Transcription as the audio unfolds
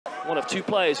one of two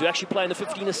players who actually play in the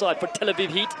 15er side for Tel Aviv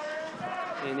Heat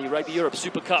in the Rugby Europe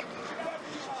Super Cup.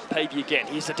 Pavey again,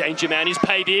 he's a danger man, he's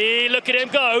Pavey, look at him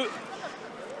go.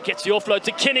 Gets the offload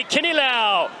to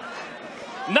Kinikinilau.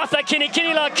 Naca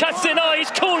Kinikinilau cuts in, oh,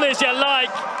 he's cool as you like.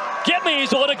 Get me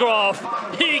his autograph,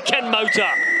 he can motor.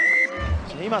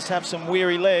 So he must have some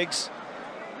weary legs.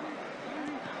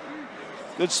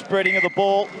 Good spreading of the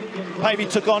ball. Pavey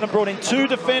took on and brought in two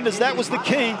defenders, that was the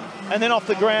key. And then off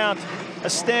the ground, a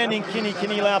standing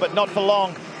Kinikinilau, but not for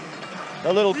long.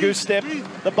 The little goose step,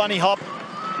 the bunny hop,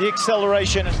 the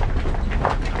acceleration.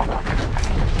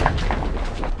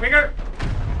 Finger!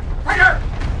 Finger!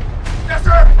 Yes,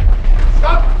 sir!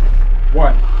 Stop!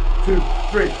 1, 2,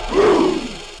 3.